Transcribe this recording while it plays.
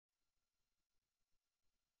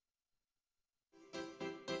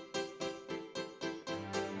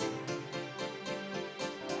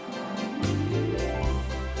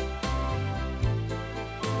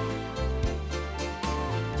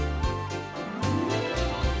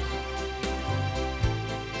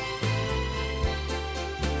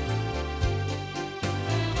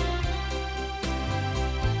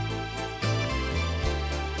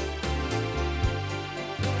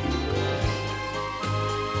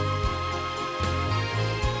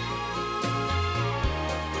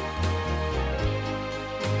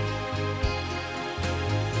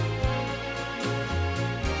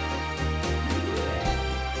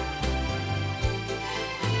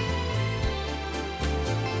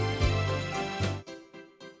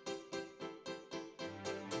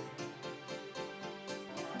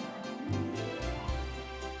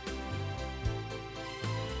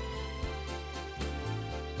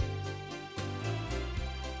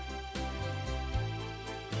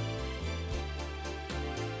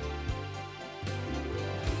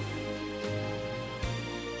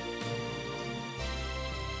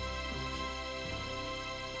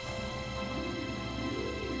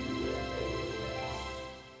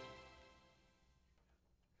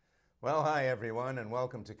Well, hi everyone, and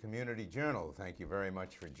welcome to Community Journal. Thank you very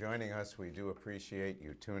much for joining us. We do appreciate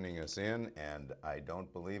you tuning us in, and I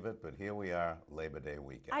don't believe it, but here we are, Labor Day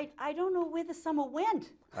weekend. I don't know where the summer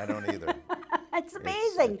went. I don't either. It's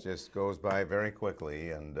amazing. It just goes by very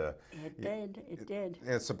quickly, and It did.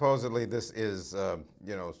 supposedly this is,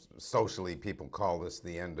 socially people call this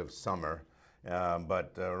the end of summer.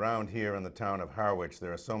 But around here in the town of Harwich,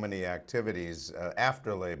 there are so many activities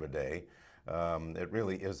after Labor Day. It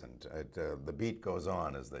really isn't. The beat goes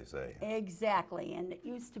on, as they say. Exactly. And it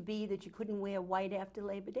used to be that you couldn't wear white after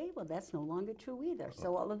Labor Day. Well, that's no longer true either.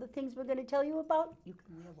 So all of the things we're going to tell you about, you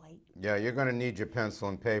can wear white. Yeah, you're going to need your pencil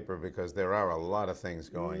and paper because there are a lot of things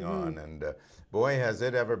going on. And boy, has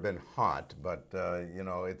it ever been hot. But,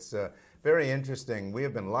 it's very interesting. We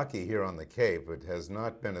have been lucky here on the Cape. It has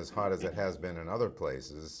not been as hot as it has been in other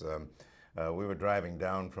places. We were driving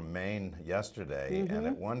down from Maine yesterday, and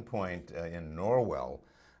at one point in Norwell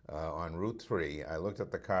on Route 3, I looked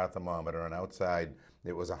at the car thermometer, and outside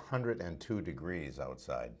it was 102 degrees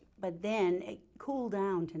outside. But then it cooled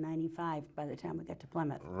down to 95 by the time we got to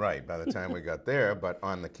Plymouth. Right, by the time we got there. But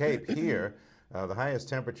on the Cape here, the highest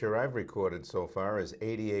temperature I've recorded so far is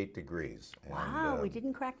 88 degrees. Wow, we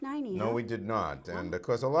didn't crack 90, No, huh? we did not. And of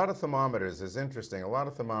course, a lot of thermometers is interesting. A lot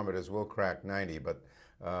of thermometers will crack 90, but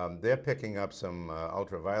they're picking up some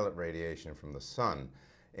ultraviolet radiation from the sun.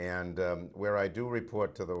 And where I do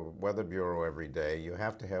report to the Weather Bureau every day, you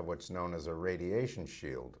have to have what's known as a radiation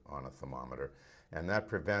shield on a thermometer. And that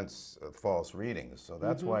prevents false readings. So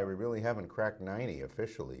that's why we really haven't cracked 90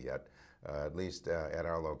 officially yet, at least at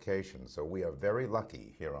our location. So we are very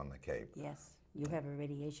lucky here on the Cape. Yes, you have a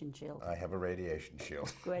radiation shield. I have a radiation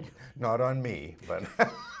shield. Good. Not on me, but...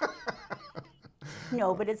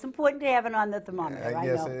 No, but it's important to have it on the thermometer. I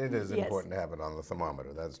yes, know. it is Yes. important to have it on the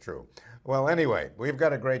thermometer. That's true. Well, anyway, we've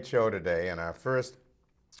got a great show today, and our first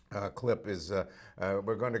clip is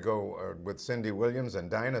we're going to go with Cindy Williams, and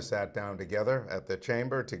Dinah sat down together at the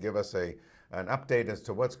chamber to give us an update as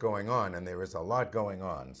to what's going on, and there is a lot going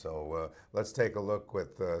on. So let's take a look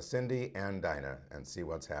with Cindy and Dinah and see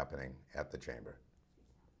what's happening at the chamber.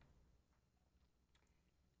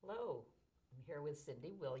 Hello, I'm here with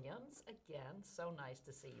Cindy Williams again. So nice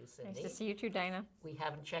to see you, Cindy. Nice to see you too, Dinah. We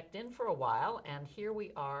haven't checked in for a while, and here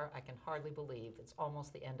we are. I can hardly believe it's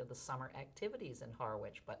almost the end of the summer activities in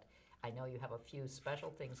Harwich, but I know you have a few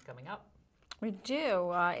special things coming up. We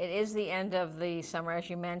do. It is the end of the summer, as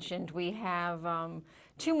you mentioned. We have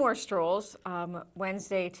two more strolls.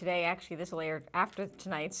 Wednesday today, actually this will air after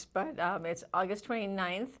tonight's, but it's August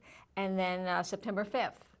 29th, and then September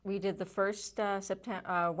 5th. We did the first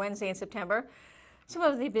Wednesday in September. Some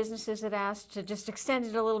of the businesses had asked to just extend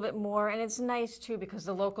it a little bit more, and it's nice too because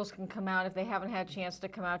the locals can come out if they haven't had a chance to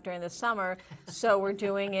come out during the summer. So we're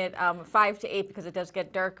doing it 5 to 8 because it does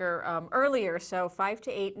get darker earlier. So 5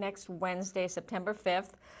 to 8 next Wednesday, September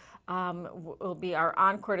 5th, will be our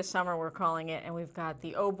encore to summer, we're calling it, and we've got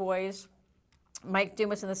the Oh Boys, Mike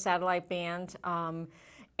Dumas and the Satellite Band,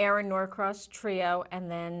 Aaron Norcross Trio, and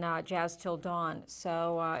then Jazz Till Dawn.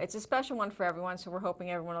 So it's a special one for everyone, so we're hoping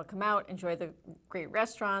everyone will come out, enjoy the great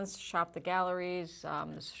restaurants, shop the galleries,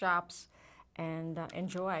 the shops, and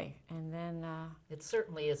enjoy. And then It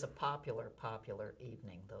certainly is a popular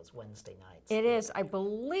evening, those Wednesday nights. it is, I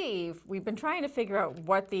believe, we've been trying to figure out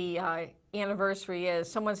what the anniversary is.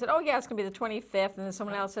 Someone said, oh yeah, it's going to be the 25th, and then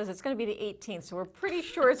someone else says it's going to be the 18th, so we're pretty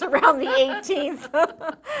sure it's around the 18th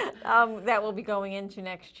that we'll be going into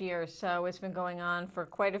next year. So it's been going on for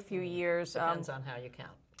quite a few years. Depends on how you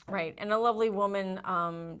count. Right, and a lovely woman,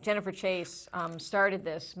 Jennifer Chase, started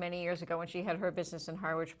this many years ago when she had her business in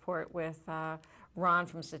Harwich Port with Ron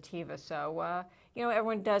from Sativa. So,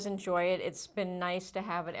 everyone does enjoy it. It's been nice to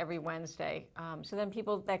have it every Wednesday. So then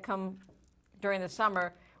people that come during the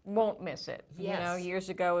summer won't miss it. Yes. Years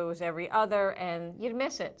ago it was every other, and you'd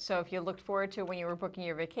miss it. So if you looked forward to it when you were booking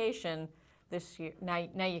your vacation, this year,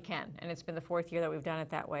 now you can, and it's been the 4th year that we've done it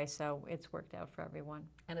that way, so it's worked out for everyone.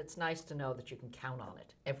 And it's nice to know that you can count on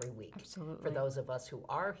it every week. Absolutely. For those of us who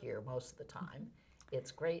are here most of the time,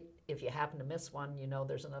 it's great. If you happen to miss one,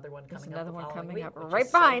 there's another one coming up. Another the one following coming week, up which right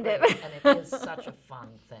is so behind it. great, and it is such a fun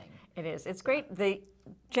thing. It is. It's great. The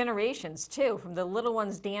generations too, from the little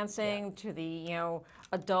ones dancing to the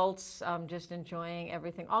adults just enjoying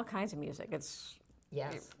everything, all kinds of music.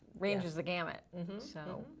 Yes. Ranges the gamut.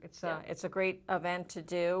 So it's a great event to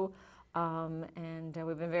do, and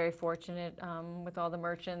we've been very fortunate with all the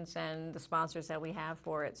merchants and the sponsors that we have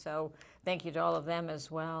for it. So thank you to all of them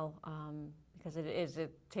as well, because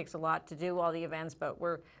it takes a lot to do all the events, but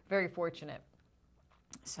we're very fortunate.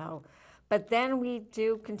 So But then we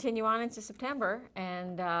do continue on into September,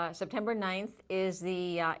 and September 9th is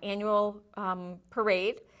the annual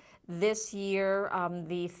parade. This year,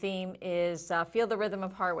 the theme is Feel the Rhythm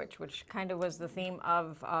of Harwich, which kind of was the theme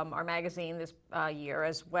of our magazine this year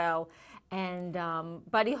as well. And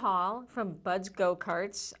Buddy Hall from Bud's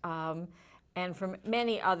Go-Karts and from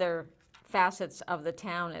many other facets of the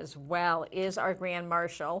town as well is our Grand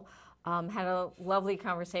Marshal. Had a lovely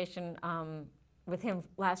conversation with him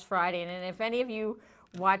last Friday. And if any of you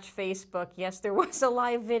watch Facebook, yes, there was a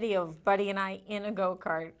live video of Buddy and I in a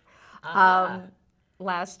go-kart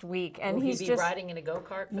last week. And Will he's he be just riding in a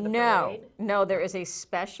go-kart for the no, parade? no, there is a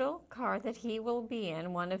special car that he will be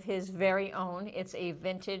in, one of his very own. It's a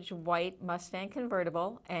vintage white Mustang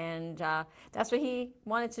convertible, and that's what he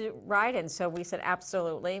wanted to ride in. So we said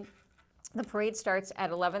absolutely. The parade starts at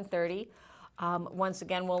 11:30. Once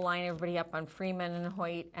again, we'll line everybody up on Freeman and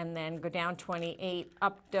Hoyt, and then go down 28,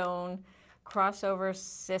 up Doan, cross over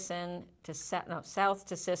Sisson to south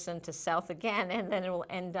to Sisson to south again, and then it will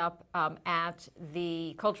end up at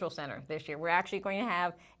the Cultural Center this year. We're actually going to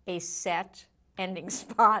have a set ending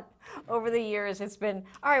spot. Over the years, it's been,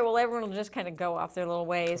 all right, well, everyone will just kind of go off their little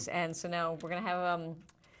ways, and so now we're going to have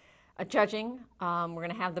a judging. We're going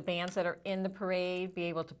to have the bands that are in the parade be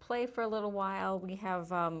able to play for a little while. We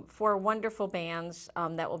have 4 wonderful bands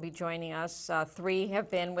that will be joining us. 3 have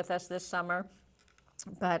been with us this summer.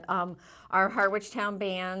 But our Harwich Town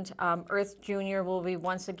Band, Earth Junior, will be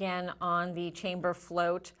once again on the chamber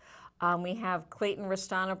float. We have Clayton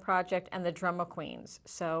Ristano Project and the Drummer Queens.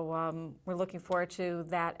 So we're looking forward to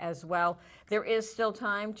that as well. There is still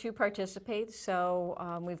time to participate.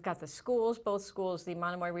 So we've got the schools, both schools, the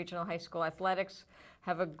Monomoy Regional High School Athletics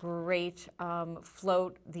have a great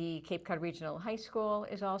float. The Cape Cod Regional High School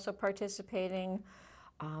is also participating.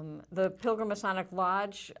 The Pilgrim Masonic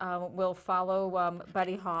Lodge will follow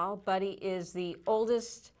Buddy Hall. Buddy is the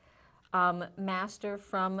oldest master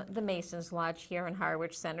from the Masons Lodge here in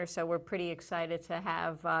Harwich Center, so we're pretty excited to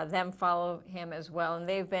have them follow him as well. And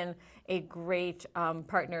they've been a great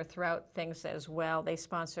partner throughout things as well. They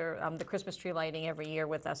sponsor the Christmas tree lighting every year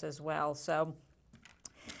with us as well. So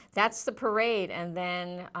that's the parade, and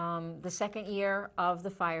then the second year of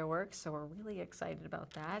the fireworks, so we're really excited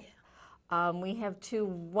about that. We have 2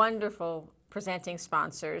 wonderful presenting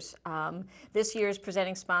sponsors. This year's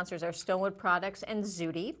presenting sponsors are Stonewood Products and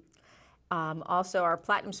Zudi. Also, our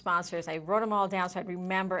platinum sponsors, I wrote them all down so I'd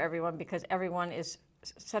remember everyone because everyone is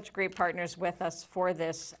such great partners with us for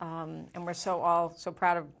this, and we're all so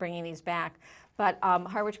proud of bringing these back. But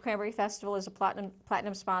Harwich Cranberry Festival is a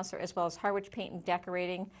platinum sponsor, as well as Harwich Paint and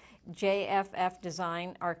Decorating, JFF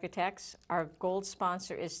Design Architects. Our gold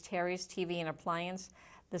sponsor is Terry's TV and Appliance.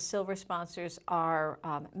 The silver sponsors are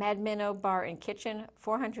Mad Minnow Bar and Kitchen,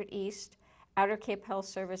 400 East, Outer Cape Health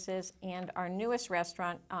Services, and our newest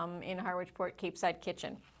restaurant in Harwich Port, Cape Side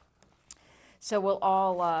Kitchen. So we'll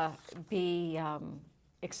all be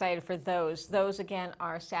excited for those. Those, again,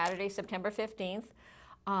 are Saturday, September 15th.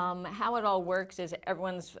 How it all works is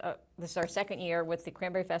this is our second year with the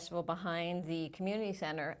Cranberry Festival behind the community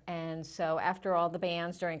center, and so after all the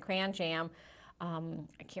bands during Cran Jam,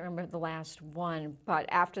 I can't remember the last one, but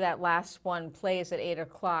after that last one plays at 8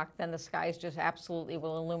 o'clock, then the skies just absolutely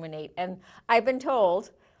will illuminate. And I've been told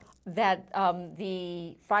that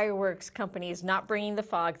the fireworks company is not bringing the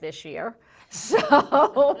fog this year. So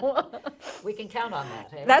We can count on that,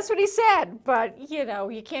 hey? that's what he said. But,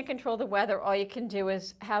 you can't control the weather. All you can do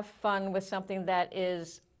is have fun with something that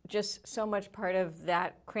is just so much part of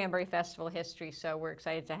that Cranberry Festival history. So we're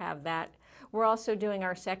excited to have that. We're also doing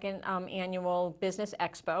our second annual Business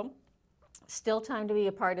Expo. Still time to be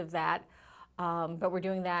a part of that, but we're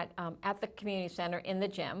doing that at the community center in the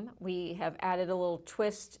gym. We have added a little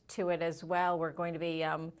twist to it as well. We're going to be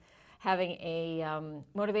having a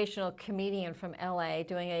motivational comedian from LA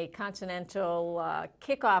doing a continental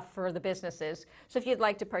kickoff for the businesses. So if you'd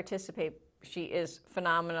like to participate, she is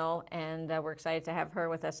phenomenal, and we're excited to have her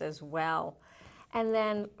with us as well. And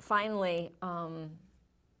then finally,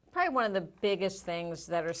 probably one of the biggest things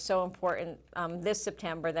that are so important this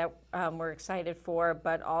September that we're excited for,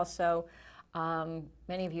 but also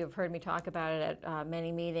many of you have heard me talk about it at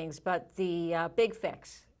many meetings, but the Big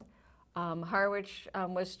Fix. Harwich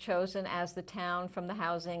was chosen as the town from the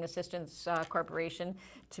Housing Assistance Corporation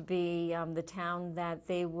to be the town that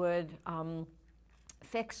they would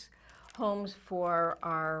fix homes for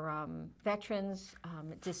our veterans,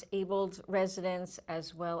 disabled residents,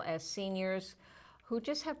 as well as seniors who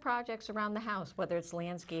just have projects around the house, whether it's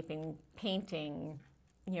landscaping, painting,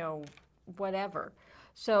 whatever.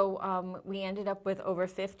 So we ended up with over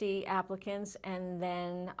 50 applicants, and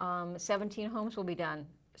then 17 homes will be done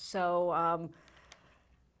So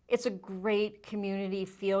it's a great community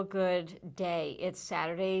feel-good day. It's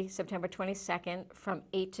Saturday, September 22nd from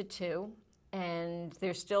 8 to 2, and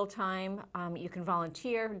there's still time. You can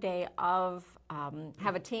volunteer day of,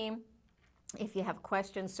 have a team. If you have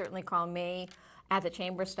questions, certainly call me at the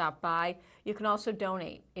chamber, stop by. You can also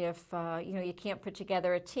donate if you can't put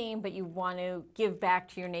together a team, but you want to give back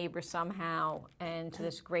to your neighbor somehow and to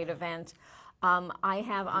this great event. I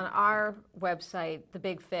have on our website the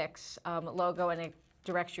Big Fix logo, and it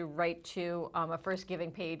directs you right to a first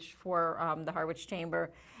giving page for the Harwich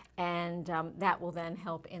Chamber, and that will then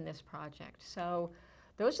help in this project. So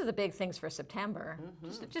those are the big things for September.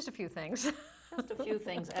 Just a few things. Just a few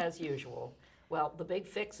things as usual. Well, the Big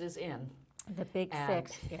Fix is in. The Big And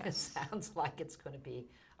Fix, it yes. sounds like it's going to be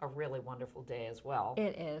a really wonderful day as well.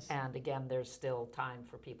 It is, And again, there's still time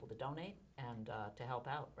for people to donate and to help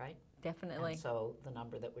out, right? definitely. And so the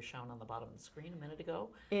number that was shown on the bottom of the screen a minute ago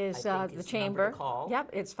Is I think the is chamber. number to call. Yep,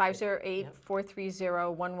 it's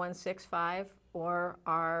 508-430-1165, or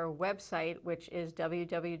our website, which is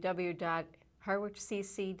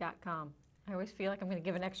www.harwichcc.com. I always feel like I'm going to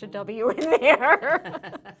give an extra W in there.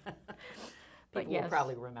 But People will yes.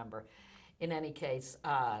 probably remember. In any case,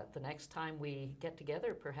 the next time we get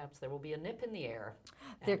together, perhaps there will be a nip in the air.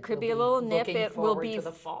 There and could we'll be a little nip. Looking It will forward be to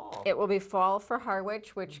the fall. It will be fall for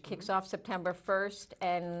Harwich, which kicks off September 1st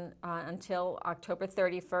and until October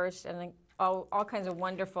 31st, and then all kinds of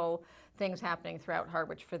wonderful things happening throughout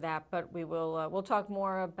Harwich for that. But we'll talk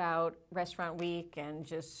more about Restaurant Week, and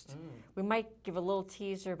just we might give a little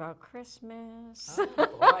teaser about Christmas. Oh,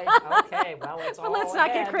 boy. Okay, well, it's all But let's not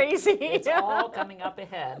get ahead. crazy. It's all coming up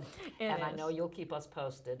ahead. It And I is. know you'll keep us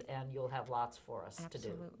posted, and you'll have lots for us to do.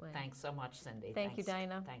 Absolutely. Thanks so much, Cindy. Thank you,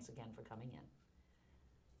 Dinah. Thanks again for coming in.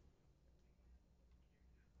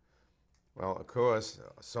 Well, of course,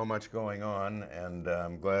 so much going on, and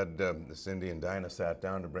I'm glad Cindy and Dinah sat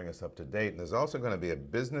down to bring us up to date. And there's also going to be a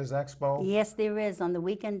business expo. Yes, there is, on the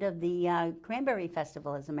weekend of the Cranberry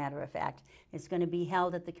Festival, as a matter of fact. It's going to be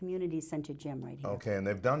held at the Community Center gym right here. Okay, and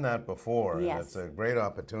they've done that before. And Yes. it's a great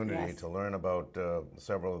opportunity Yes. to learn about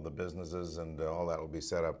several of the businesses, and all that will be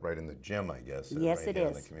set up right in the gym, I guess. Yes, right it here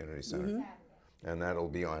in the is. community center. And that'll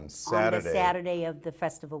be on On Saturday. the Saturday of the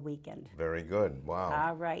festival weekend. Very good. Wow.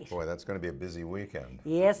 All right. Boy, that's going to be a busy weekend.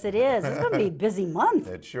 Yes, it is. It's going to be a busy month.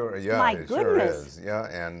 It sure, yeah, My it sure goodness. is. Yeah,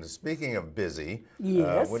 and speaking of busy,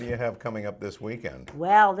 Yes. what do you have coming up this weekend?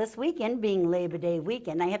 Well, this weekend being Labor Day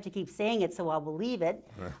weekend, I have to keep saying it so I'll believe it.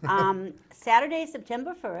 Saturday,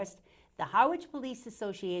 September 1st, the Harwich Police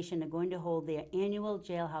Association are going to hold their annual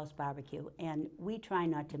jailhouse barbecue, and we try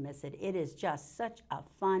not to miss it. It is just such a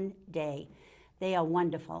fun day. They are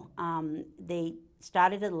wonderful. They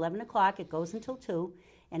started at 11 o'clock, it goes until 2,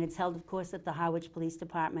 and it's held, of course, at the Harwich Police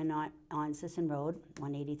Department on Sisson Road,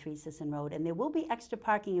 183 Sisson Road. And there will be extra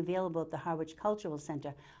parking available at the Harwich Cultural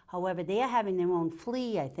Center. However, they are having their own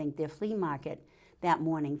I think, their flea market that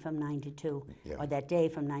morning from 9 to 2, Yeah. or that day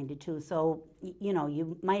from 9 to 2. So,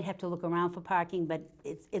 you might have to look around for parking, but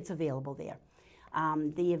it's available there.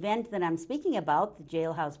 The event that I'm speaking about, the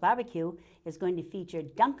Jailhouse Barbecue, is going to feature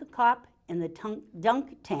Dunk-A-Cop in the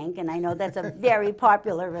dunk tank, and I know that's a very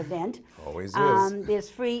popular event. Always is. There's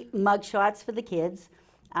free mug shots for the kids.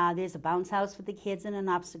 There's a bounce house for the kids and an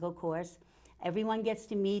obstacle course. Everyone gets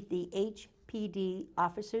to meet the HPD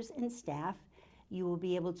officers and staff. You will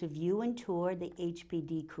be able to view and tour the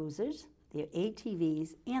HPD cruisers, their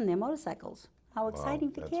ATVs, and their motorcycles. How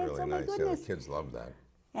exciting for That's kids! really Oh my nice. goodness! Yeah, the kids love that.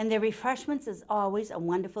 And their refreshments, as always, are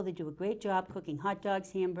wonderful. They do a great job cooking hot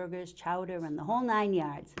dogs, hamburgers, chowder, and the whole 9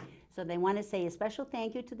 yards. So they want to say a special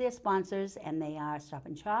thank you to their sponsors, and they are Stop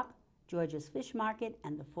and Shop, George's Fish Market,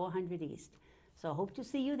 and the 400 East. So hope to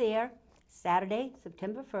see you there Saturday,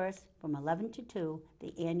 September 1st, from 11 to 2,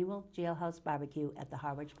 the annual Jailhouse Barbecue at the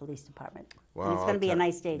Harwich Police Department. And it's going to be a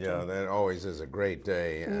nice day, Yeah, too. that always is a great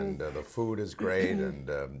day, and the food is great, and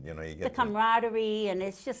you The get to, camaraderie, and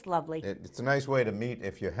it's just lovely. it's a nice way to meet.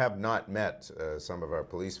 If you have not met some of our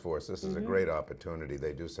police force, this is a great opportunity.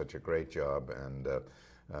 They do such a great job, and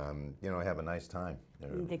have a nice time.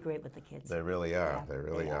 They're great with the kids. They really are. Yeah, They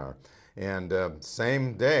really they are. And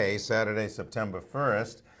same day, Saturday, September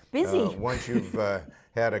 1st. Busy. Once you've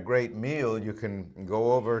had a great meal, you can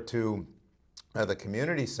go over to the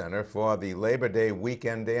community center for the Labor Day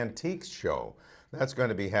Weekend Antiques Show. That's going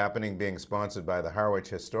to be happening, being sponsored by the Harwich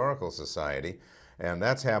Historical Society. And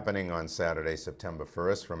that's happening on Saturday, September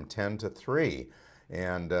 1st from 10 to 3.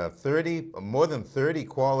 And more than 30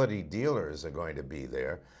 quality dealers are going to be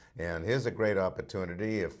there. And here's a great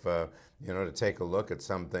opportunity if, to take a look at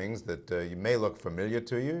some things that you may look familiar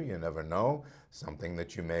to you. You never know. Something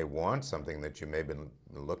that you may want, something that you may have been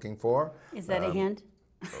looking for. Is that a hint?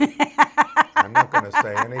 I'm not going to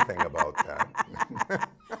say anything about that.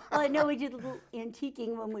 Well, I know we did a little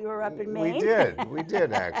antiquing when we were up in Maine. We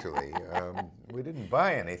did actually. We didn't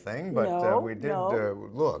buy anything, but No, we did no.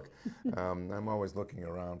 look. I'm always looking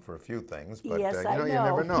around for a few things, but Yes, I you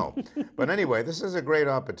never know. know. But anyway, this is a great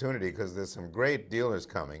opportunity because there's some great dealers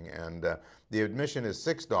coming, and the admission is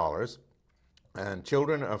 $6, and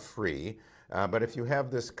children are free. But if you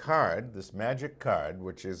have this card, this magic card,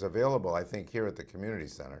 which is available, I think, here at the community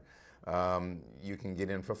center, you can get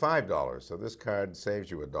in for $5. So this card saves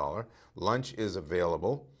you $1. Lunch is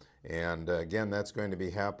available. And again, that's going to be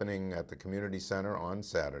happening at the community center on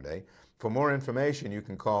Saturday. For more information, you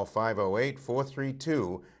can call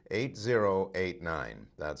 508-432-8089.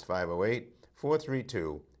 That's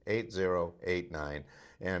 508-432-8089.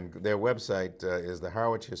 And their website is the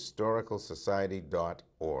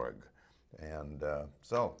harwichhistoricalsociety.org. And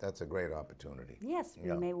so that's a great opportunity. Yes, we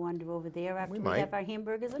Yeah. may wander over there after we might. have our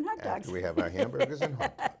hamburgers and hot dogs. After we have our hamburgers and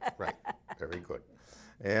hot dogs. Right, very good.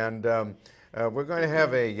 And we're going to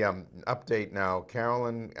have a update now.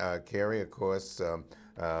 Carolyn Carey, of course,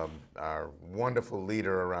 our wonderful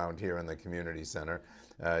leader around here in the community center,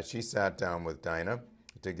 she sat down with Dinah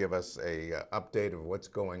to give us a update of what's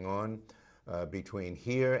going on between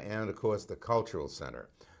here and, of course, the cultural center.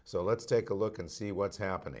 So let's take a look and see what's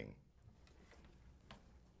happening.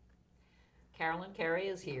 Carolyn Carey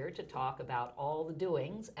is here to talk about all the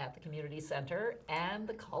doings at the community center and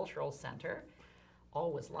the cultural center.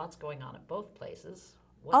 Always lots going on at both places.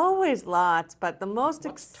 Always lots, but the most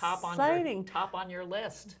What's exciting, top on your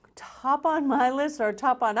list? top on my list or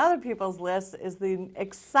top on other people's lists is the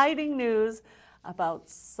exciting news about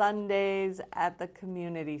Sundays at the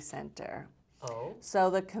community center. Oh,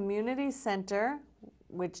 So the community center,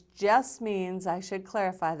 which just means, I should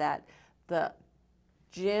clarify that, the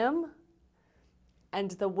gym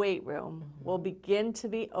and the weight room will begin to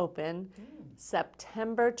be open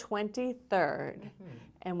September 23rd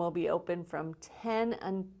and will be open from 10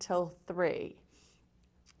 until 3.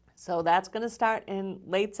 So that's going to start in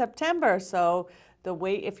late September. So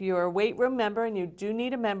if you're a weight room member and you do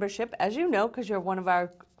need a membership, as you know, because you're one of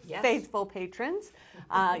our Yes. faithful patrons,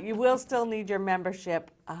 you will still need your membership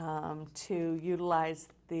to utilize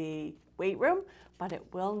the weight room, but it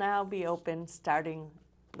will now be open starting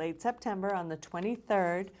late September on the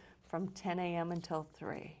 23rd from 10 a.m. until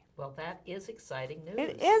 3. well, that is exciting news.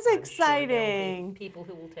 It is I'm sure there will be exciting. people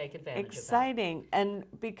who will take advantage Exciting. And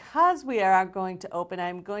because we are going to open,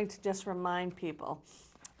 I'm going to just remind people,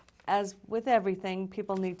 as with everything,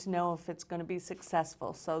 people need to know if it's going to be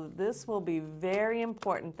successful. So this will be very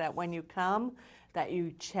important that when you come, that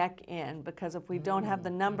you check in, because if we don't have the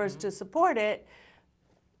numbers to support it,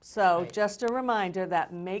 so Right. just a reminder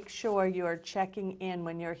that make sure you're checking in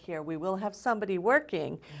when you're here. We will have somebody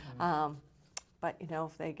working, but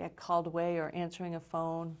if they get called away or answering a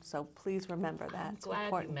phone, so please remember that. I'm It's glad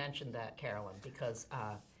important. you mentioned that, Carolyn, because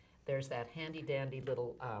there's that handy-dandy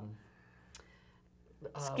little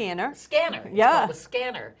Scanner. scanner. It's Yeah. called a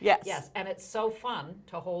scanner. Yes. Yes, and it's so fun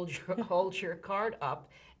to hold your card up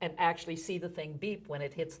and actually see the thing beep when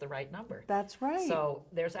it hits the right number. That's right. So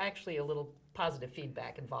there's actually a little positive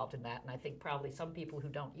feedback involved in that, and I think probably some people who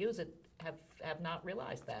don't use it have not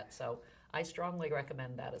realized that. So I strongly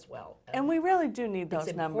recommend that as well. And we really do need those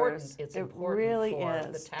it's numbers. It's it important really for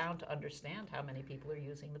is. the town to understand how many people are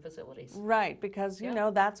using the facilities. Right, because Yeah.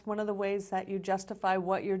 that's one of the ways that you justify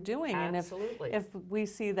what you're doing. Absolutely. And if we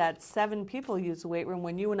see that 7 people use the weight room,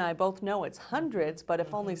 when you and I both know it's hundreds, but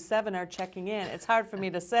if only 7 are checking in, it's hard for me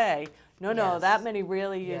to say, no, Yes. that many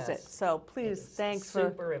really use it. Yes. So please, It's thanks for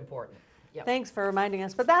super important. Yep. Thanks for reminding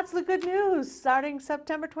us. But that's the good news. Starting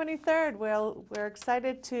September 23rd, we're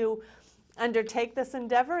excited to undertake this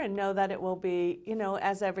endeavor and know that it will be,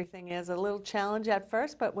 as everything is, a little challenge at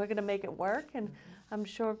first, but we're going to make it work. And I'm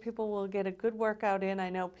sure people will get a good workout in. I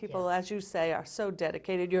know people, Yes. as you say, are so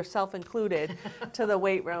dedicated, yourself included, to the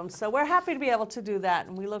weight room. So we're happy to be able to do that.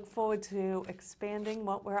 And we look forward to expanding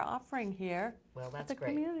what we're offering here Well, at that's the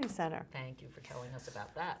great. community center. Thank you for telling us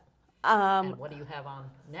about that. And what do you have on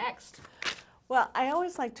next? Well, I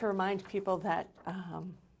always like to remind people that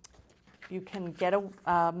you can get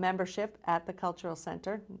a membership at the cultural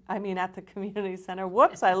center. At the community center.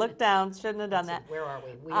 Whoops, I looked down, shouldn't have done that. So where are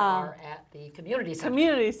we? We are at the community center.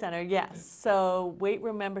 Community center, yes. So weight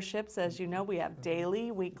room memberships, as you know, we have daily,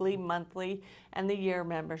 weekly, monthly, and the year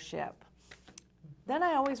membership. Then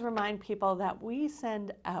I always remind people that we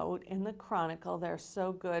send out in the Chronicle, they're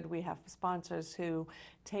so good. We have sponsors who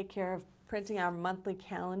take care of printing our monthly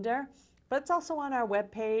calendar, but it's also on our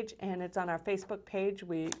webpage and it's on our Facebook page.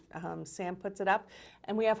 Sam puts it up,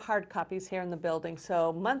 and we have hard copies here in the building.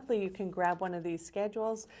 So monthly you can grab one of these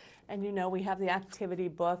schedules, and we have the activity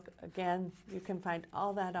book. Again, you can find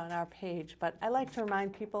all that on our page, but I like to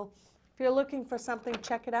remind people, if you're looking for something,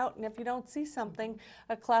 check it out. And if you don't see something,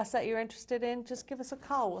 a class that you're interested in, just give us a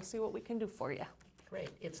call. We'll see what we can do for you. Great.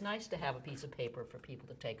 It's nice to have a piece of paper for people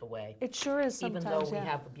to take away. It sure is sometimes, Even though we yeah.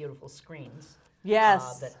 have the beautiful screens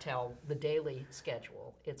Yes. that tell the daily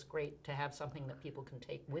schedule, it's great to have something that people can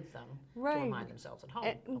take with them Right. to remind themselves at home.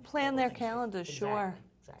 And of plan all the their things they- calendars, sure.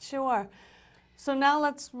 Exactly. Sure. So now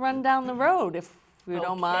let's run down the road, if you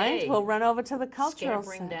don't mind. Okay. We'll run over to the cultural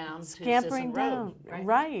Scampering center. down to Scampering Sisson down, Road,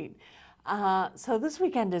 right. So this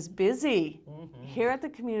weekend is busy. Mm-hmm. Here at the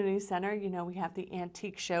community center, we have the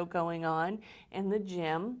antique show going on in the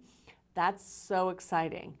gym. That's so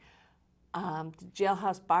exciting. The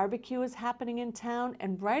Jailhouse Barbecue is happening in town,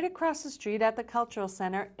 and right across the street at the Cultural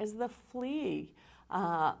Center is the Flea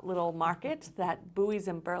little market that Buoys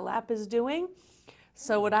and Burlap is doing.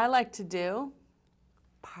 So what I like to do,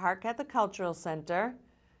 park at the Cultural Center,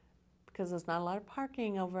 because there's not a lot of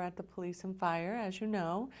parking over at the Police and Fire, as you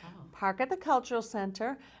know. Park at the Cultural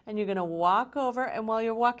Center, and you're going to walk over, and while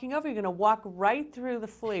you're walking over, you're going to walk right through the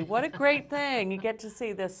Flea. What a great thing. You get to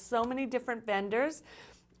see there's so many different vendors,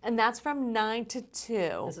 and that's from 9 to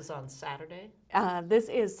 2. This is on Saturday? This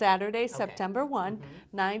is Saturday, September 1,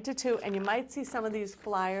 9 to 2, and you might see some of these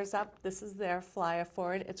flyers up. This is their flyer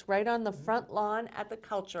for it. It's right on the front lawn at the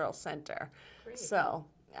Cultural Center. Great. So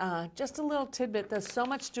just a little tidbit. There's so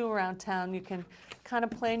much to do around town. You can kind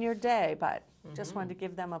of plan your day, but just wanted to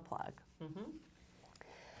give them a plug.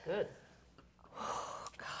 Good.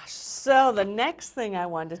 Gosh, so the next thing I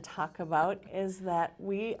wanted to talk about is that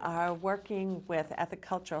we are working with, at the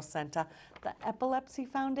Cultural Center, the Epilepsy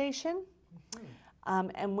Foundation.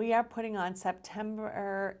 And we are putting on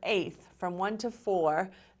September 8th from 1 to 4.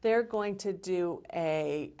 They're going to do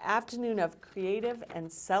an afternoon of creative and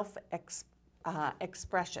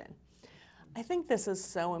self-expression. I think this is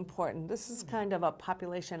so important. This is kind of a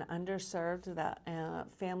population underserved, the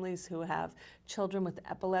families who have children with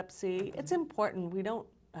epilepsy. It's important. We don't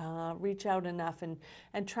reach out enough and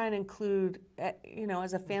try and include,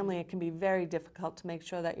 as a family, it can be very difficult to make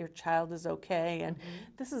sure that your child is okay, and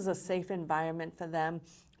this is a safe environment for them.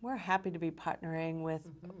 We're happy to be partnering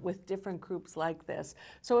with different groups like this.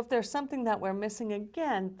 So if there's something that we're missing,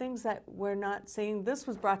 again, things that we're not seeing, this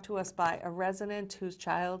was brought to us by a resident whose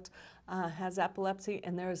child has epilepsy,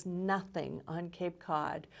 and there is nothing on Cape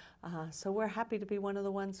Cod. So we're happy to be one of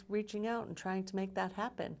the ones reaching out and trying to make that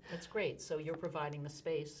happen. That's great. So you're providing the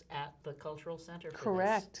space at the Cultural Center for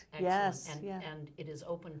Correct. this? Yes. Excellent. Yeah. And it is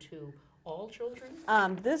open to all children?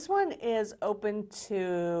 This one is open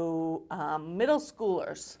to middle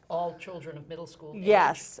schoolers. All children of middle school age?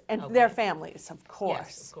 Yes, and Okay. their families, of course.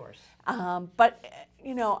 Yes, of course. But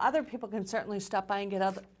other people can certainly stop by and get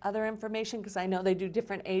other information, because I know they do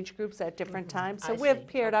different age groups at different times. So I we've see.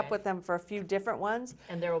 paired up Okay. with them for a few different ones.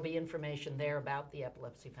 And there will be information there about the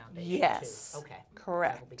Epilepsy Foundation, Yes, too? Okay.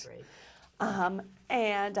 correct. That'll be great.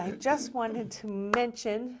 And I just wanted to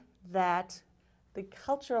mention that the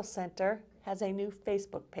Cultural Center has a new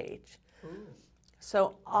Facebook page.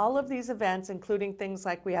 So all of these events, including things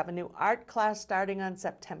like we have a new art class starting on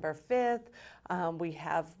September 5th, we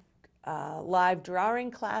have live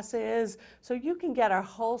drawing classes, so you can get our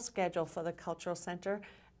whole schedule for the Cultural Center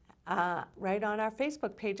right on our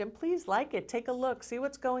Facebook page. And please like it, take a look, see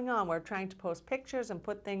what's going on. We're trying to post pictures and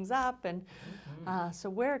put things up, and so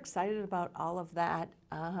we're excited about all of that.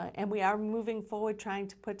 And we are moving forward, trying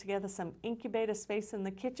to put together some incubator space in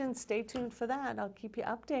the kitchen. Stay tuned for that. I'll keep you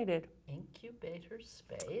updated. Incubator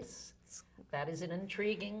space. That is an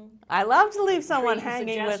intriguing I love to leave someone intriguing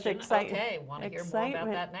hanging with suggestion. excitement. Okay, want to hear more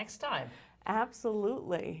about that next time.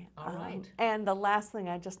 Absolutely. All right. And the last thing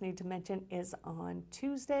I just need to mention is on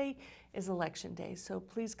Tuesday is Election Day, so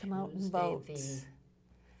please come out and Tuesday, vote.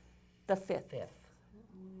 The 5th. 5th.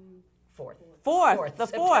 4th. 4th, the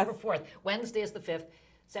September 4th. 4th. Wednesday is the 5th.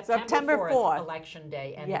 September 4th. 4th, Election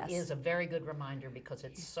Day, and Yes. it is a very good reminder because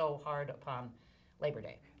it's so hard upon Labor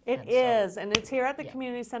Day. It And so is, and it's here at the Yeah.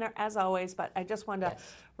 community center as always, but I just wanted to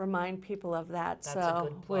Yes. remind people of that. That's So a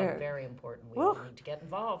good we're, plug, very important. We all Woo. need to get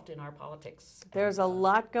involved in our politics. there's a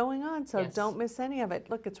lot going on, so Yes. don't miss any of it.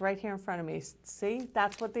 Look, it's right here in front of me. See,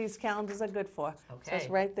 that's what these calendars are good for. Okay. So it's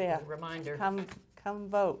right there. Good reminder. Come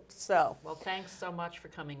vote. So Well, thanks so much for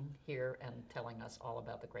coming here and telling us all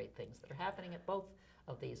about the great things that are happening at both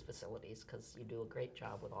of these facilities, because you do a great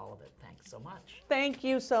job with all of it. Thanks so much. Thank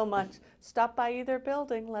you so much. Stop by either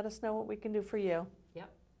building. Let us know what we can do for you. Yep,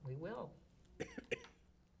 we will.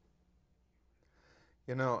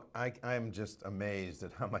 You know, I'm just amazed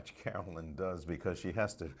at how much Carolyn does because she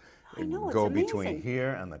has to I know, it's go amazing. between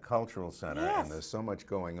here and the cultural center, Yes. and there's so much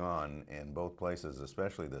going on in both places,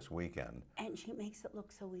 especially this weekend. And she makes it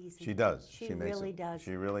look so easy. She does. She makes really it, does.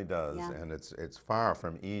 She really does, Yeah. and it's far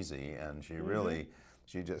from easy, and she really,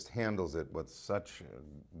 she just handles it with such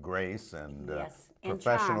grace and Yes, and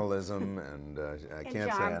charm. professionalism, and I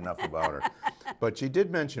can't say charm. enough about her. But she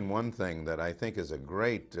did mention one thing that I think is a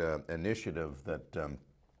great initiative that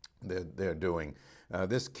they're doing.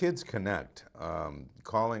 This Kids Connect,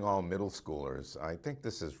 calling all middle schoolers. I think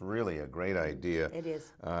this is really a great idea. It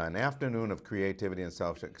is. An afternoon of creativity and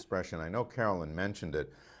self-expression. I know Carolyn mentioned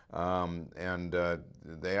it, and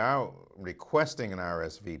they are requesting an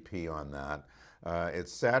RSVP on that.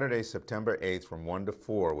 It's Saturday, September 8th from 1 to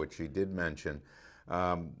 4, which she did mention.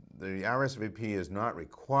 The RSVP is not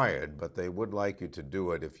required, but they would like you to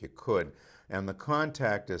do it if you could. And the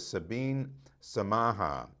contact is Sabine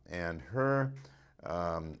Samaha, and her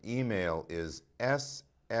email is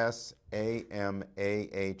ssamaha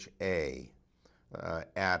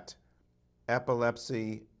at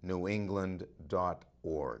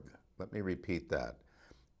epilepsynewengland.org. Let me repeat that.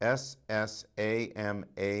 ssamaha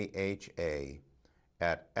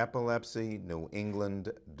at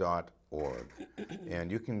epilepsynewengland.org.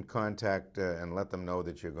 And you can contact and let them know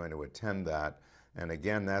that you're going to attend that. And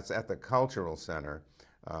again, that's at the Cultural Center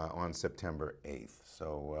on September 8th.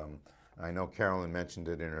 So I know Carolyn mentioned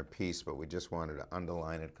it in her piece, but we just wanted to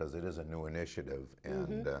underline it because it is a new initiative,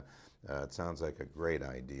 and it sounds like a great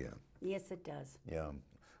idea. Yes, it does. Yeah.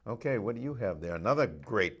 Okay, what do you have there? Another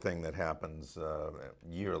great thing that happens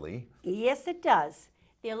yearly. Yes, it does.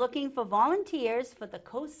 They're looking for volunteers for the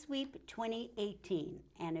Coast Sweep 2018.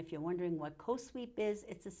 And if you're wondering what Coast Sweep is,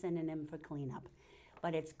 it's a synonym for cleanup.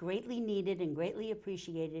 But it's greatly needed and greatly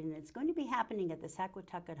appreciated, and it's going to be happening at the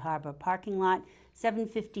Saquatucket Harbor parking lot,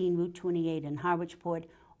 715 Route 28 in Harwichport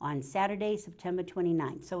on Saturday, September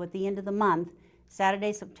 29th. So at the end of the month,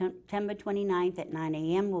 Saturday, September 29th at 9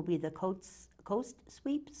 a.m. will be the Coast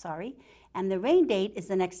Sweep, and the rain date is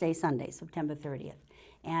the next day, Sunday, September 30th.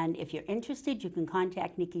 And if you're interested, you can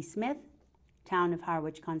contact Nikki Smith, Town of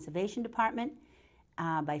Harwich Conservation Department,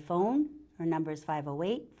 by phone. Her number is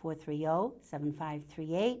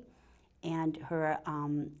 508-430-7538, and her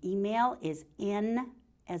email is n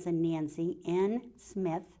as in Nancy,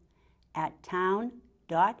 nsmith at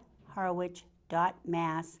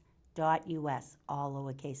town.harwich.mass.us, all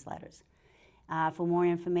lowercase letters. For more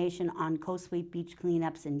information on Coast Sweep beach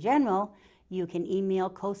cleanups in general, you can email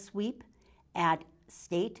Coast Sweep at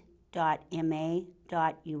state.ma.us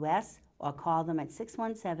or call them at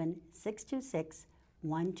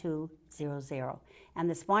 617-626-1200. And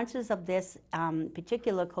the sponsors of this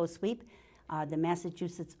particular Coast Sweep are the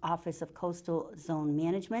Massachusetts Office of Coastal Zone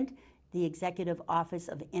Management, the Executive Office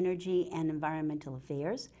of Energy and Environmental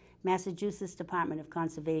Affairs, Massachusetts Department of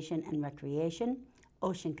Conservation and Recreation,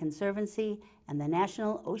 Ocean Conservancy, and the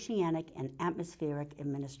National Oceanic and Atmospheric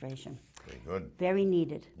Administration. Very good. Very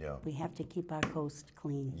needed. Yeah. We have to keep our coast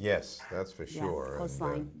clean. Yes, that's for Yeah, sure.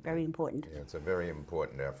 coastline, very important. Yeah, it's a very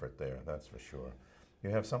important effort there, that's for sure. You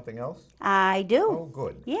have something else? I do. Oh,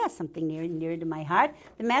 good. Yeah, something near to my heart.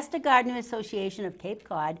 The Master Gardener Association of Cape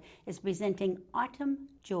Cod is presenting Autumn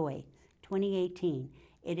Joy 2018.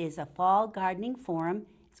 It is a fall gardening forum.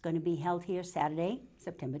 It's going to be held here Saturday,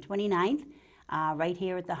 September 29th, right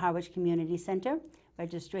here at the Harwich Community Center.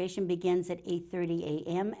 Registration begins at 8:30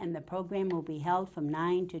 a.m. and the program will be held from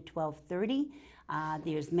 9 to 12:30.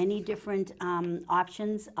 There's many different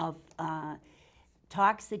options of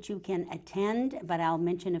talks that you can attend, but I'll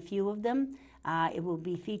mention a few of them. It will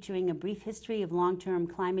be featuring a brief history of long-term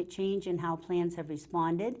climate change and how plants have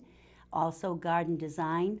responded. Also garden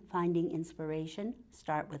design, finding inspiration,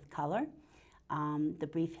 start with color. The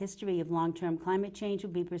brief history of long-term climate change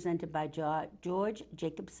will be presented by George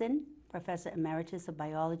Jacobson, Professor Emeritus of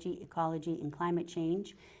Biology, Ecology, and Climate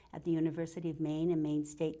Change at the University of Maine and Maine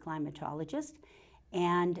State climatologist.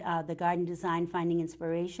 And the garden design, finding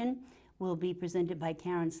inspiration will be presented by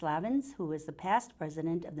Karen Slavins, who is the past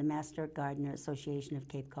president of the Master Gardener Association of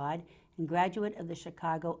Cape Cod and graduate of the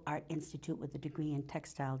Chicago Art Institute with a degree in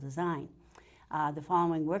textile design. The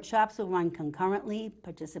following workshops will run concurrently.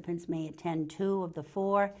 Participants may attend 2 of the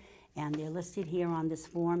 4, and they're listed here on this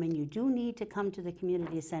form. And you do need to come to the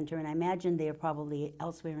community center, and I imagine they're probably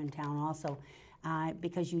elsewhere in town also,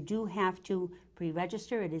 because you do have to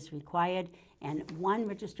pre-register. It is required, and 1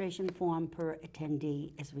 registration form per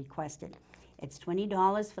attendee is requested. It's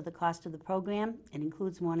 $20 for the cost of the program. It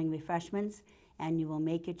includes morning refreshments, and you will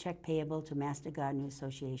make your check payable to Master Gardener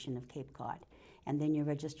Association of Cape Cod. And then your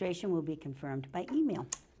registration will be confirmed by email.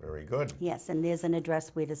 Very good. Yes, and there's an address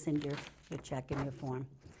where to send your check and your form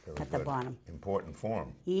Very at the good. bottom. Important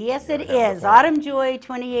form. Yes, You it gotta have is. the form. Autumn Joy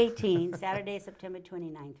 2018, Saturday, September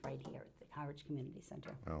 29th, right here at the Harwich Community Center.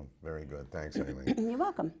 Oh, very good. Thanks, Aileen. You're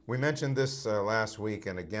welcome. We mentioned this last week,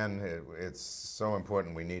 and again, it's so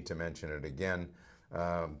important we need to mention it again.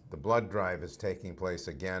 The blood drive is taking place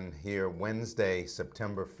again here Wednesday,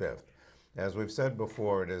 September 5th. As we've said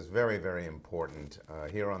before, it is very, very important.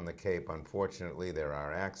 Here on the Cape, unfortunately, there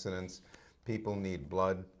are accidents. People need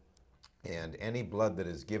blood, and any blood that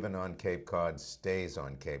is given on Cape Cod stays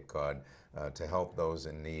on Cape Cod to help those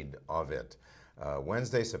in need of it.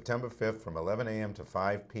 Wednesday, September 5th from 11 a.m. to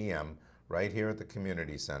 5 p.m. right here at the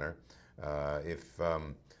Community Center. If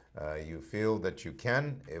you feel that you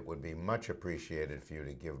can, it would be much appreciated for you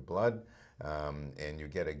to give blood. And you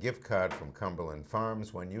get a gift card from Cumberland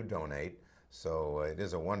Farms when you donate. So it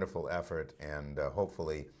is a wonderful effort, and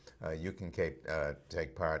hopefully you can take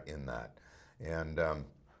part in that. And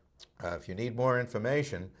if you need more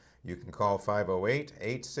information, you can call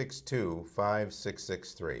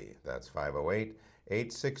 508-862-5663. That's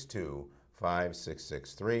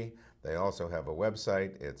 508-862-5663. They also have a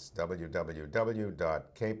website. It's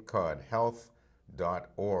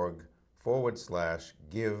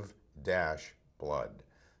www.capecodhealth.org/give-blood.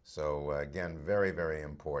 So again, very, very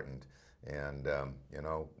important. And you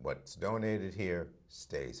know, what's donated here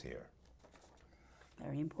stays here.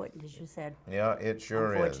 Very important, as you said. Yeah, it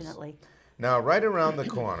sure is. Unfortunately. Now, right around the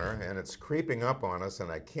corner, and it's creeping up on us,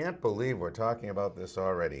 and I can't believe we're talking about this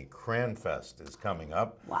already, Cranfest is coming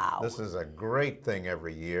up. Wow. This is a great thing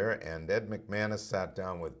every year, and Ed McManus sat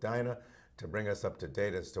down with Dinah to bring us up to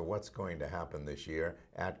date as to what's going to happen this year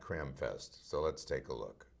at Cranfest. So let's take a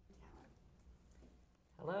look.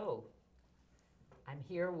 Hello. I'm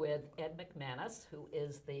here with Ed McManus, who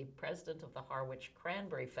is the president of the Harwich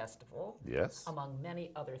Cranberry Festival. Yes. Among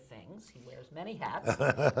many other things. He wears many hats.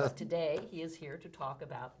 But today he is here to talk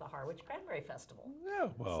about the Harwich Cranberry Festival. Yeah,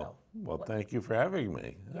 well, So, thank you for having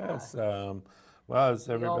me. Yeah. Yes, well, as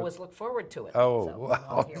We everybody... always look forward to it. Oh, so we well,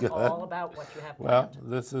 want to hear good. all about what you have Well, planned.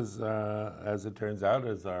 this is, as it turns out,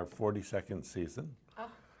 is our 42nd season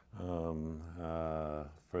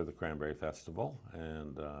for the Cranberry Festival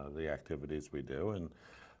and the activities we do. And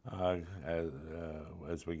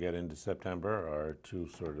as we get into September, our two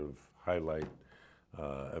sort of highlight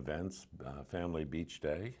events, Family Beach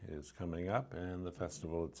Day is coming up, and the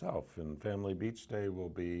festival itself. And Family Beach Day will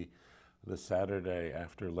be the Saturday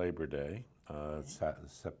after Labor Day,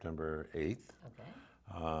 September 8th. Okay.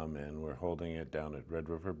 And we're holding it down at Red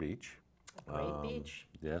River Beach. A great beach.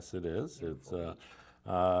 Yes, it is. Beautiful It's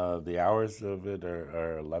the hours of it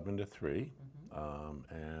are 11 to 3,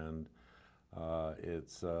 and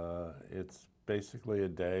it's basically a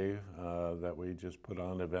day that we just put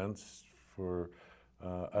on events for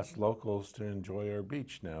us locals to enjoy our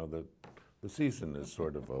beach now that the season is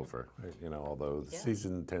sort of over. You know, although the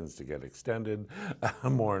season tends to get extended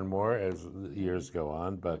more and more as the years go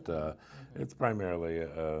on, but it's primarily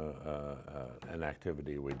an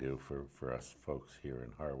activity we do for us folks here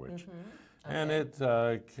in Harwich. And it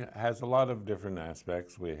has a lot of different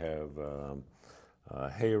aspects. We have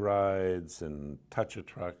hay rides and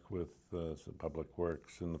touch-a-truck with some public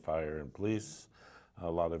works and the fire and police. A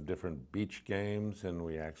lot of different beach games, and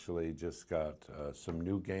we actually just got some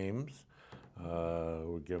new games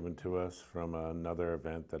were given to us from another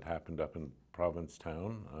event that happened up in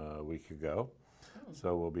Provincetown a week ago.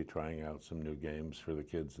 So we'll be trying out some new games for the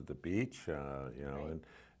kids at the beach, you know, and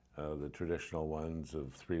the traditional ones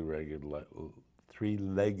of three-legged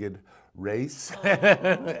race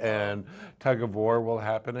and tug of war will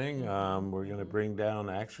happening. We're going to bring down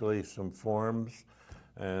actually some forms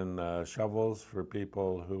and shovels for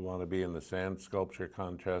people who want to be in the sand sculpture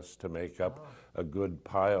contest to make up a good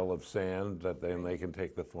pile of sand that then they can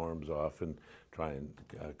take the forms off and try and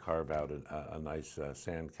carve out a nice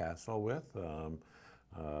sand castle with,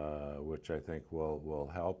 which I think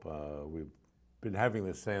will help. We've been having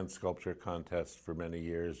the sand sculpture contest for many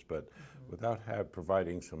years, but without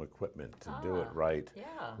providing some equipment to do it right,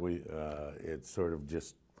 it's sort of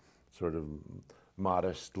just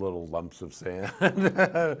modest little lumps of sand.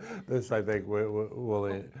 This, I think,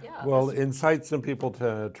 will incite some people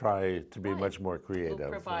to try to be much more creative. We'll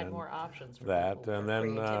provide more options for that, people and for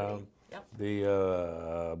then creativity. the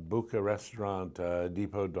Buca Restaurant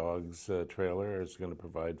Depot Dogs trailer is going to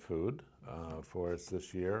provide food for us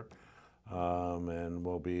this year. And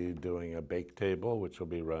we'll be doing a bake table, which will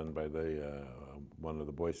be run by one of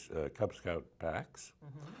the Cub Scout packs.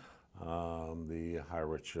 The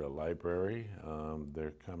Harwich Library,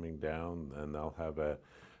 they're coming down, and they'll have a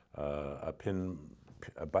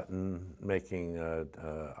button making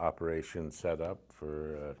operation set up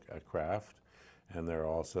for a craft, and they're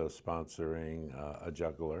also sponsoring a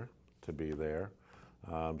juggler to be there.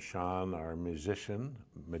 Sean, our magician,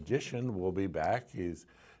 will be back. He's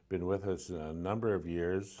been with us a number of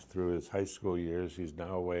years through his high school years. He's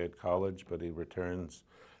now away at college, but he returns.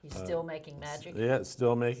 He's still making magic? Yeah,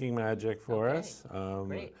 still making magic for Okay, us.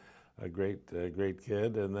 great. A great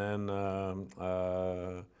kid. And then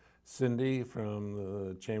Cindy from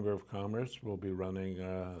the Chamber of Commerce will be running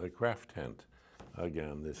the craft tent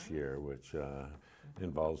again this year, which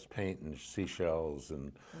involves paint and seashells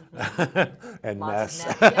and and mess.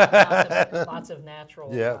 Lots of natural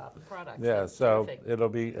products. Yeah, That's so terrific. it'll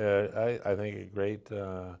be, I think, a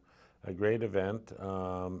great event.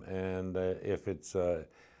 And if it's,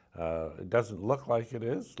 it doesn't look like it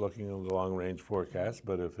is, looking at the long-range forecast,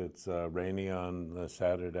 but if it's rainy on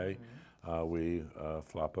Saturday, we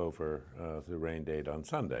flop over the rain date on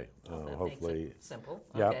Sunday. That Hopefully, makes it simple.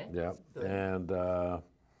 yeah, Okay. yeah, Good. and.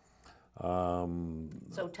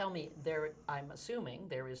 So tell me, I'm assuming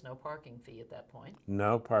there is no parking fee at that point.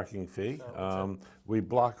 No parking fee. So We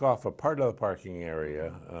block off a part of the parking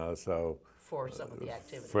area, so For some of the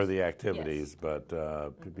activities. for the activities, but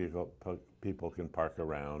people can park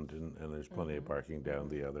around, and there's plenty of parking down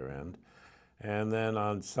the other end. And then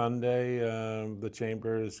on Sunday, the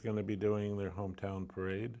chamber is going to be doing their hometown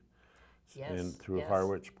parade through yes.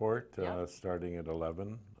 Harwich Port, Yeah. starting at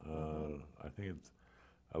 11. I think it's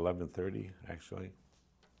 11:30, actually.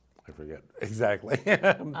 I forget exactly,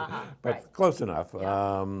 but right. close enough.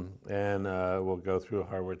 Yeah. And we'll go through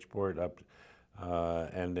Harwich Port up,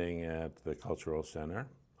 ending at the Cultural Center.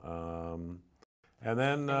 And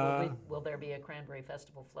then And will there be a Cranberry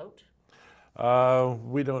Festival float?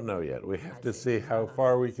 we don't know yet. We have to see how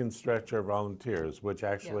far we can stretch our volunteers, which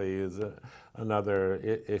actually is another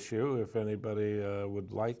issue. If anybody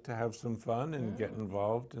would like to have some fun and get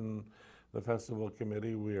involved in the festival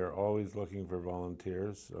committee, we are always looking for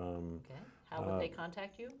volunteers. Okay. How would they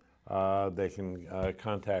contact you? They can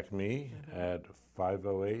contact me at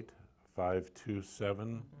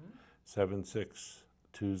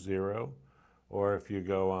 508-527-7620. Or if you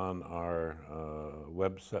go on our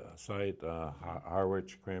website,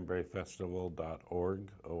 harwichcranberryfestival.org,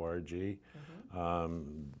 O-R-G,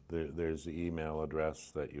 there's the email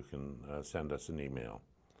address that you can send us an email.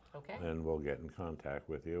 Okay. And we'll get in contact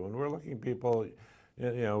with you. And we're looking people,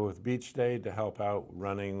 with Beach Day to help out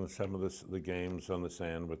running some of the games on the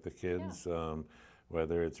sand with the kids,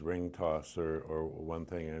 whether it's ring toss or one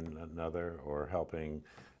thing and another, or helping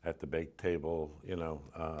at the bake table,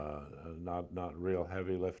 not real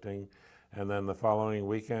heavy lifting. And then the following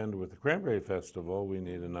weekend with the Cranberry Festival, we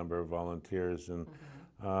need a number of volunteers, and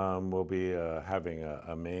we'll be having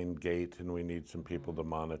a main gate, and we need some people to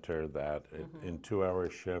monitor that in 2-hour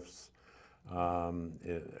shifts,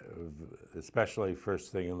 especially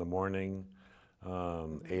first thing in the morning.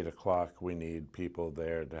 8 o'clock, we need people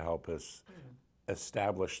there to help us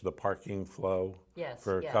establish the parking flow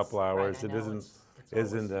for a couple hours. Right, It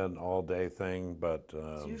isn't an all-day thing, but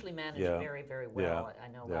it's usually managed very, very well. Yeah, I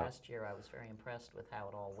know last year I was very impressed with how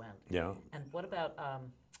it all went. Yeah. And what about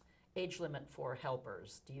age limit for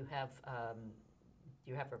helpers? Do you have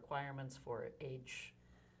requirements for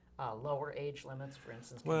lower age limits? For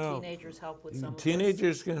instance, can teenagers help with some of this?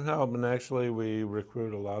 Teenagers can help, and actually we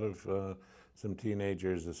recruit a lot of some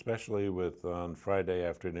teenagers, especially on Friday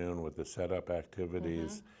afternoon with the setup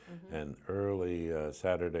activities, and early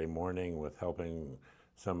Saturday morning with helping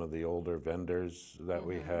some of the older vendors that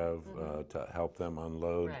we have to help them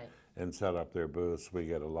unload and set up their booths. We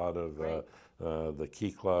get a lot of the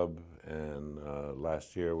Key Club, and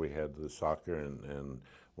last year we had the soccer and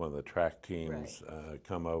one of the track teams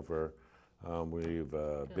come over. We've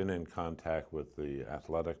been in contact with the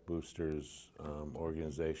Athletic Boosters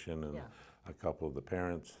organization, and a couple of the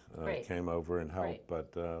parents came over and helped.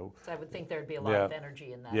 But so I would think there'd be a lot of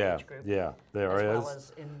energy in that age group. Yeah, there as is. well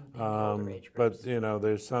as in the older age groups. But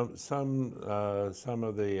there's some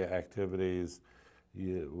of the activities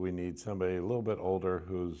we need somebody a little bit older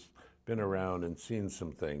who's been around and seen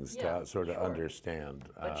some things to sort of understand.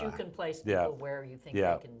 But you can place people where you think they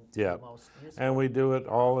can be most useful. And we do it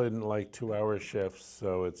all in like 2-hour shifts,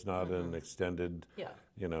 so it's not an extended,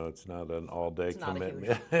 it's not an all-day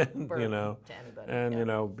commitment. Not a huge burden to anybody.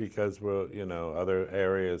 And, because other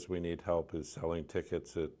areas we need help is selling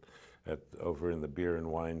tickets at over in the beer and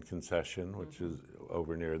wine concession, which is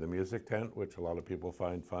over near the music tent, which a lot of people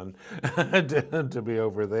find fun to be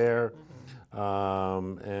over there.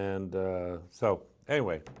 So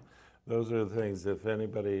anyway, those are the things. If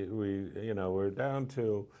anybody, we're down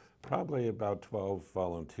to probably about 12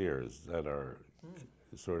 volunteers that are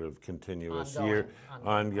sort of continuous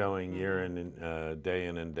ongoing year in, day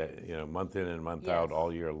in and day, month in and month out, Yes.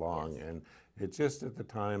 all year long. Yes. And it's just at the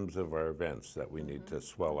times of our events that we need to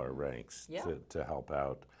swell our ranks Yeah. to help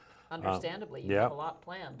out. Understandably, you yeah. have a lot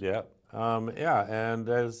planned. Yeah, and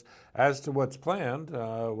as to what's planned,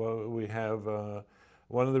 well, we have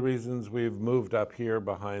one of the reasons we've moved up here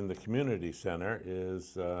behind the community center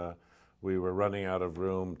is we were running out of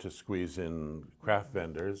room to squeeze in craft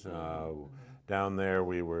vendors. Down there,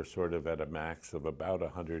 we were sort of at a max of about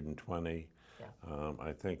 120. Yeah.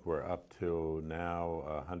 I think we're up to now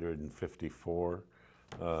 154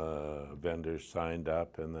 vendors signed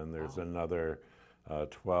up, and then there's another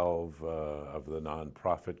 12 of the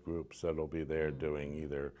nonprofit groups that'll be there doing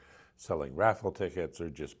either selling raffle tickets or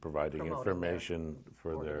just providing Promoting information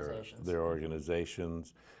for organizations. their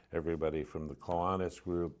organizations. Everybody from the Kiwanis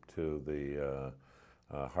group to the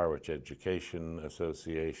Harwich Education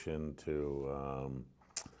Association to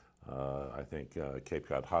I think Cape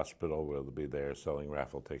Cod Hospital will be there selling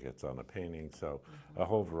raffle tickets on a painting. So a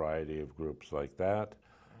whole variety of groups like that.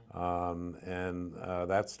 And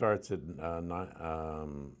that starts at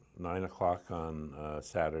 9 o'clock on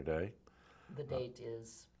Saturday, The date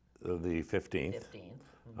is the 15th.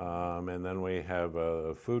 15th. And then we have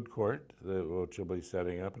a food court which will be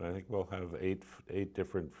setting up, and I think we'll have eight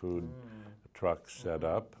different food trucks set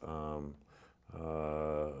up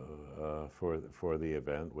for the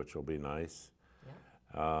event, which will be nice.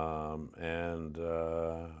 Yeah.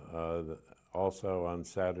 Also on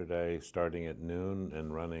Saturday, starting at noon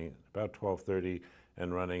and running about 12:30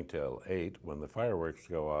 and running till 8 when the fireworks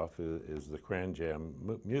go off is the Cran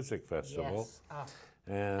Jam Music Festival. Yes. Oh,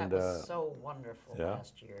 And that was so wonderful yeah.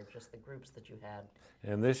 last year, just the groups that you had.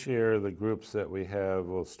 And this year, the groups that we have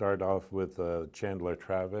will start off with Chandler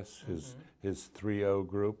Travis, his 3-0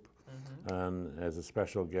 group. And as a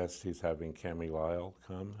special guest, he's having Cammie Lyle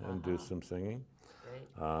come and do some singing. Great.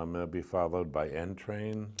 It'll be followed by N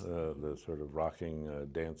Train, the sort of rocking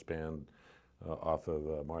dance band off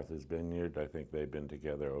of Martha's Vineyard. I think they've been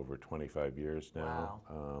together over 25 years now.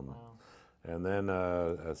 Wow. Wow. And then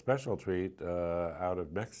a special treat out of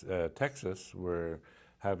Texas, we're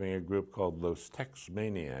having a group called Los Tex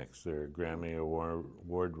Maniacs. They're a Grammy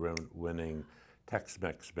Award-winning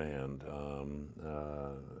Tex-Mex band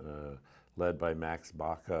led by Max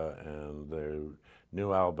Baca, and their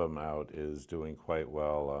new album out is doing quite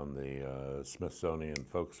well on the Smithsonian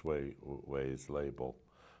Folkways label.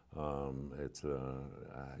 It's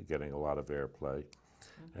getting a lot of airplay.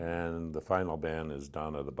 And the final band is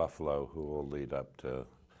Donna the Buffalo, who will lead up to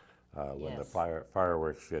when the Yes.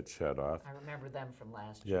 fireworks get shut off. I remember them from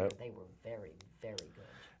last Yeah. year. They were very, very good.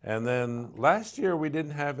 And then last year we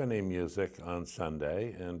didn't have any music on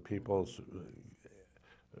Sunday, and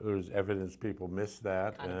there's evidence people missed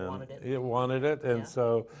that Kind of and wanted it. wanted it, and Yeah.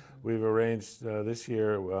 so we've arranged this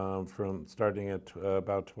year from starting at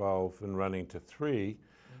about 12 and running to 3,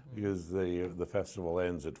 because the festival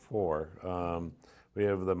ends at 4. We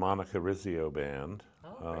have the Monica Rizzio Band.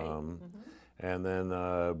 Oh, great. And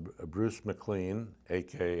then Bruce McLean,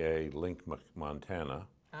 aka Link Montana,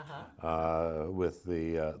 with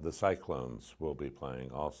the Cyclones will be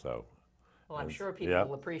playing also. Well, I'm sure people yeah.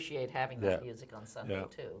 will appreciate having that Yeah. music on Sunday Yeah.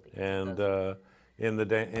 too. because it And does- in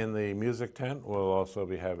the music tent, we'll also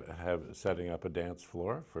be have setting up a dance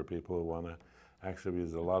floor for people who want to actually,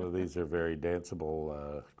 because a lot of these are very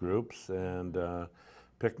danceable groups, and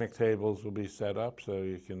picnic tables will be set up so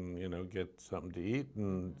you can get something to eat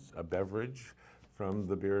and a beverage from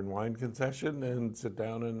the beer and wine concession and sit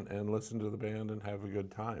down and listen to the band and have a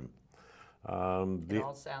good time. It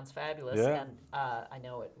all sounds fabulous, Yeah. and I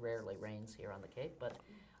know it rarely rains here on the Cape, but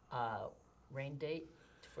rain date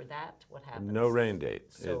for that, what happens? No rain date.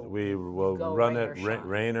 So We you will go run rain it or shine.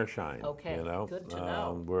 rain or shine. Okay, good to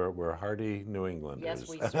know. We're hardy New Englanders. Yes,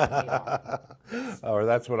 we certainly are. Or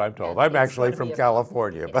that's what I'm told. And I'm it's actually gonna from be a-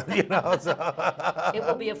 California, but so. It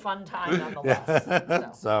will be a fun time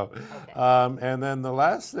nonetheless. So, Okay. and then the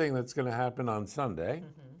last thing that's going to happen on Sunday,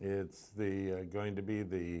 Mm-hmm. it's going to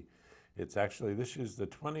be it's actually, this is the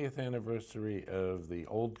 20th anniversary of the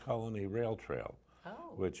Old Colony Rail Trail, Oh,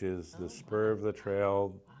 which is the spur of the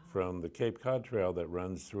trail from the Cape Cod Trail that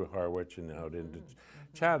runs through Harwich and out into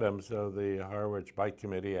Chatham. So the Harwich Bike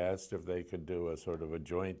Committee asked if they could do a sort of a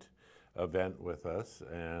joint event with us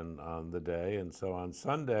and on the day. And so on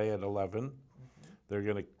Sunday at 11, they're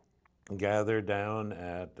going to gather down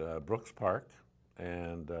at Brooks Park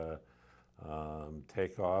and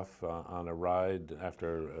take off on a ride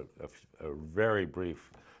after a very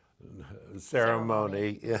brief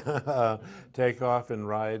ceremony. Take off and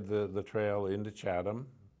ride the trail into Chatham,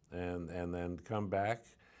 and then come back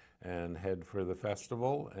and head for the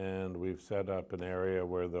festival. And we've set up an area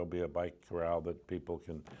where there'll be a bike corral that people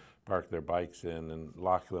can park their bikes in and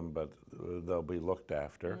lock them, but they'll be looked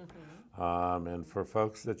after. And for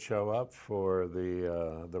folks that show up for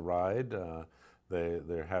the ride,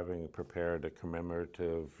 they're having prepared a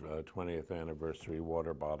commemorative 20th anniversary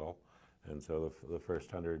water bottle. And so the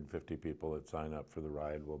first 150 people that sign up for the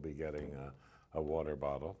ride will be getting a water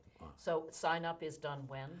bottle. So sign up is done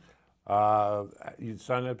when?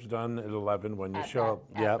 Sign up's done at 11 when you At show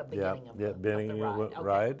up. that- at the beginning of the beginning ride. Okay.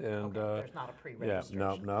 ride, and Okay, there's not a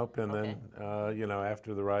pre-registration. nope. And Okay. then you know,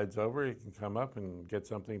 after the ride's over, you can come up and get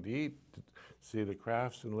something to eat, see the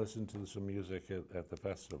crafts, and listen to some music at the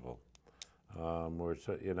festival.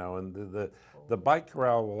 You know, and the bike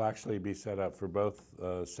corral will actually be set up for both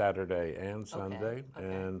Saturday and Sunday, okay.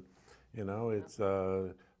 and you know, it's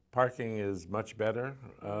parking is much better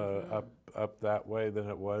up that way than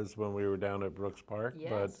it was when we were down at Brooks Park. But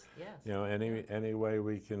Yes, yes. you know, any way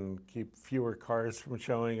we can keep fewer cars from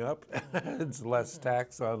showing up, it's less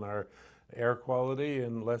tax on our air quality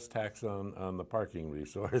and less tax on the parking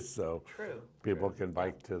resource. So True. people can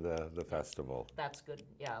bike to the festival. That's good.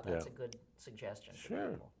 Yeah, that's Yeah. a good suggestion for Sure.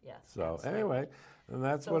 people. Yes. So absolutely. anyway, and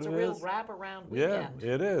that's So what it's it a real is. wraparound Yeah, weekend.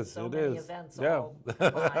 it is. So it many is. events Yeah. all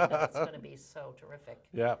combined. It's going to be so terrific.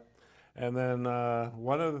 Yeah. And then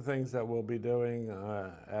one of the things that we'll be doing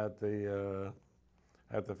at the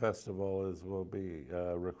festival is we'll be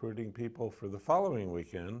recruiting people for the following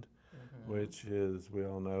weekend, which is, we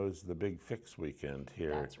all know, is the Big Fix weekend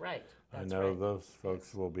here. That's right. That's I know right. those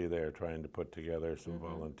folks will be there trying to put together some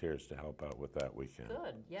volunteers to help out with that weekend.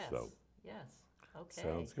 Good. Yes. So, Yes. Okay.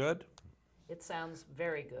 sounds good? It sounds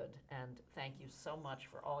very good, and thank you so much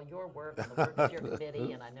for all your work and the work of your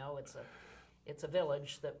committee. And I know it's a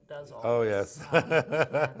village that does all Oh, this. yes.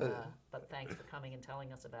 But thanks for coming and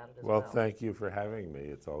telling us about it as well. Well, thank you for having me.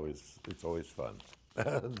 It's always fun.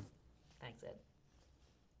 Thanks, Ed.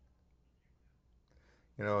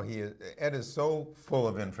 You know, Ed is so full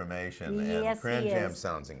of information, Yes, and Cran he Jam is.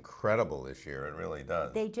 sounds incredible this year. It really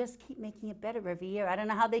does. They just keep making it better every year. I don't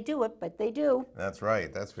know how they do it, but they do. That's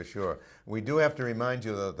right, that's for sure. We do have to remind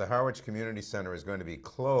you that the Harwich Community Center is going to be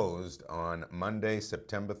closed on Monday,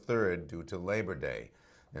 September 3rd due to Labor Day.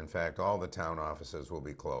 In fact, all the town offices will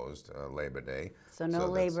be closed Labor Day. So no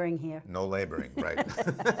that's- laboring here. No laboring, right.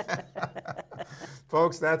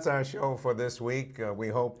 Folks, that's our show for this week. We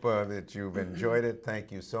hope that you've enjoyed it.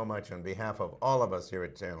 Thank you so much on behalf of all of us here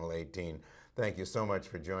at Channel 18. Thank you so much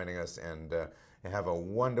for joining us, and have a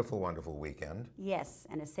wonderful, wonderful weekend. Yes,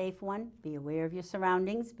 and a safe one. Be aware of your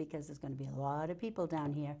surroundings because there's going to be a lot of people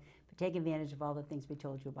down here. But take advantage of all the things we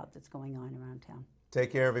told you about that's going on around town.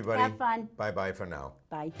 Take care, everybody. Have fun. Bye-bye for now.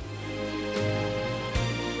 Bye.